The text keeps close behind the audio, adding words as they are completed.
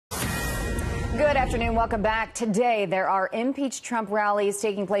Good afternoon. Welcome back. Today, there are Impeach Trump rallies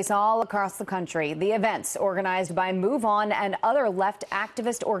taking place all across the country. The events organized by Move On and other left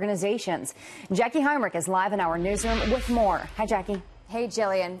activist organizations. Jackie Heinrich is live in our newsroom with more. Hi, Jackie. Hey,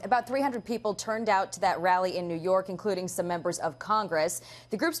 Jillian. About 300 people turned out to that rally in New York, including some members of Congress.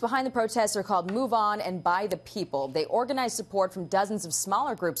 The groups behind the protests are called Move On and By the People. They organize support from dozens of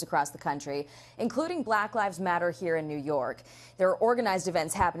smaller groups across the country, including Black Lives Matter here in New York. There are organized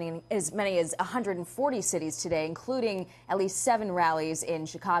events happening in as many as 140 cities today, including at least 7 rallies in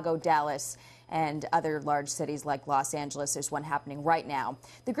Chicago, Dallas, and other large cities like Los Angeles. There's one happening right now.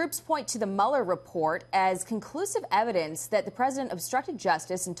 The groups point to the Mueller report as conclusive evidence that the president obstructed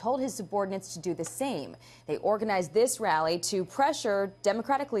justice and told his subordinates to do the same. They organized this rally to pressure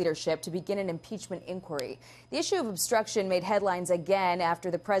Democratic leadership to begin an impeachment inquiry. The issue of obstruction made headlines again after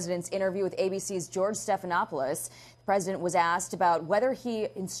the president's interview with ABC's George Stephanopoulos. The president was asked about whether he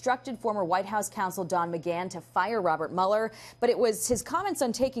instructed former White House counsel Don McGahn to fire Robert Mueller, but it was his comments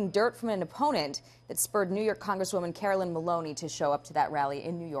on taking dirt from an opponent that spurred New York Congresswoman Carolyn Maloney to show up to that rally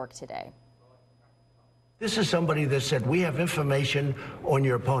in New York today. This is somebody that said, we have information on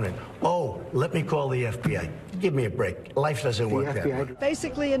your opponent. Oh, let me call the FBI. Give me a break. Life doesn't work that way.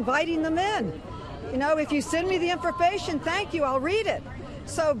 Basically inviting them in. You know, if you send me the information, thank you, I'll read it.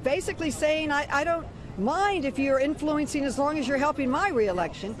 So basically saying, I don't mind if you're influencing as long as you're helping my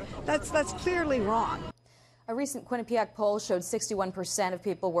reelection. That's clearly wrong. A recent Quinnipiac poll showed 61% of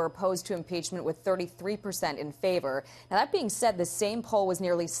people were opposed to impeachment, with 33% in favor. Now, that being said, the same poll was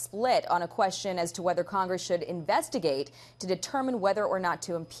nearly split on a question as to whether Congress should investigate to determine whether or not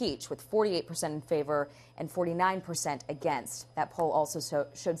to impeach, with 48% in favor and 49% against. That poll also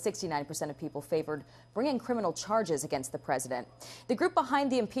showed 69% of people favored bringing criminal charges against the president. The group behind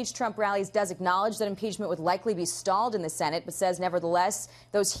the Impeach Trump rallies does acknowledge that impeachment would likely be stalled in the Senate, but says nevertheless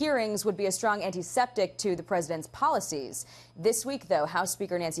those hearings would be a strong antiseptic to the president's policies. This week, though, House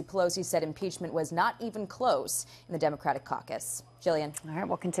Speaker Nancy Pelosi said impeachment was not even close in the Democratic caucus. Jillian. All right,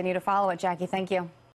 we'll continue to follow it, Jackie. Thank you.